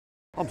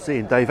I'm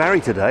seeing Dave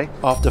Harry today.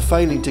 After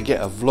failing to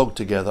get a vlog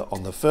together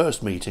on the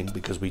first meeting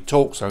because we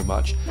talked so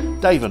much,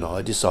 Dave and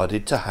I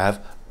decided to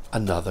have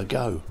another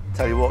go.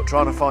 Tell you what,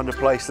 trying to find a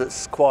place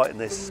that's quiet in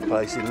this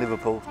place in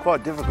Liverpool,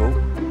 quite difficult.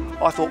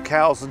 I thought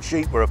cows and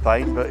sheep were a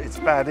pain, but it's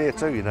bad here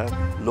too, you know.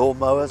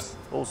 Lawnmowers,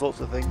 all sorts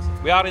of things.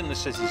 We are in the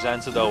city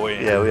centre though, we?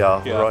 Yeah, we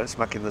are. Yeah. We're right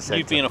smack in the centre.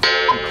 You've been a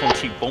f***ing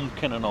country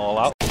bumpkin and all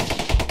that.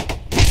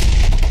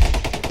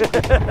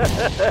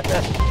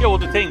 Yeah, well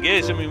the thing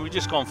is, I mean, we've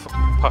just gone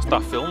past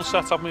that film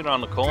set, haven't we,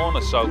 around the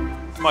corner, so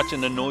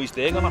imagine the noise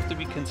they're going to have to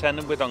be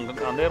contending with, and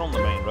they're on the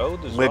main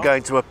road as well. We're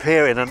going to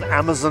appear in an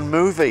Amazon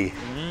movie.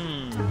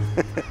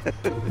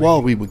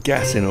 While we were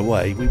gassing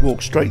away, we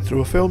walked straight through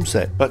a film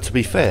set, but to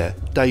be fair,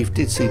 Dave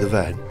did see the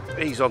van.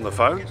 He's on the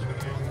phone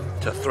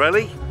to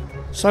Threlly.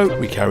 So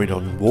we carried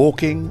on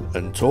walking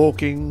and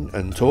talking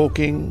and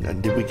talking,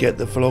 and did we get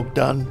the vlog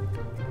done?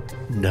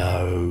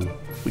 No,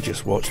 we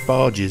just watched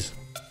barges.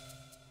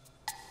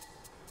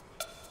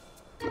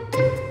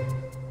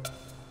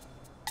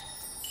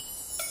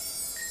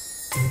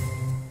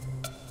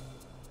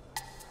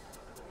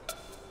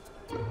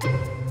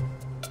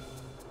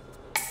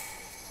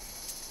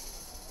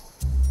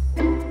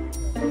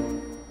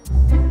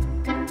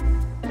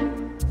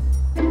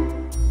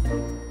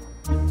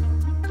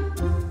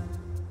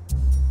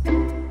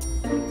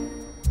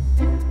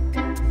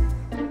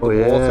 Oh,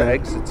 yeah. Water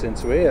exits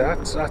into here.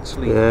 That's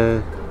actually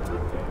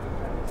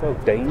so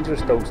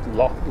dangerous. Those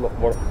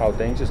how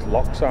dangerous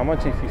locks are.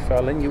 Imagine if you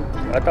fell in,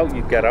 I doubt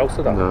you'd get out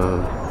of that. No.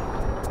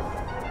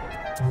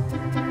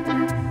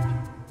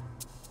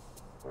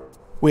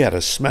 We had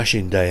a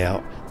smashing day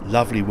out,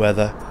 lovely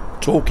weather,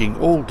 talking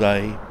all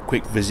day,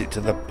 quick visit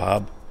to the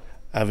pub,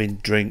 having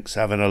drinks,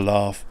 having a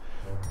laugh.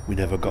 We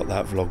never got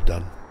that vlog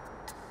done.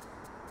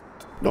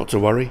 Not to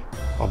worry,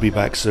 I'll be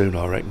back soon,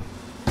 I reckon.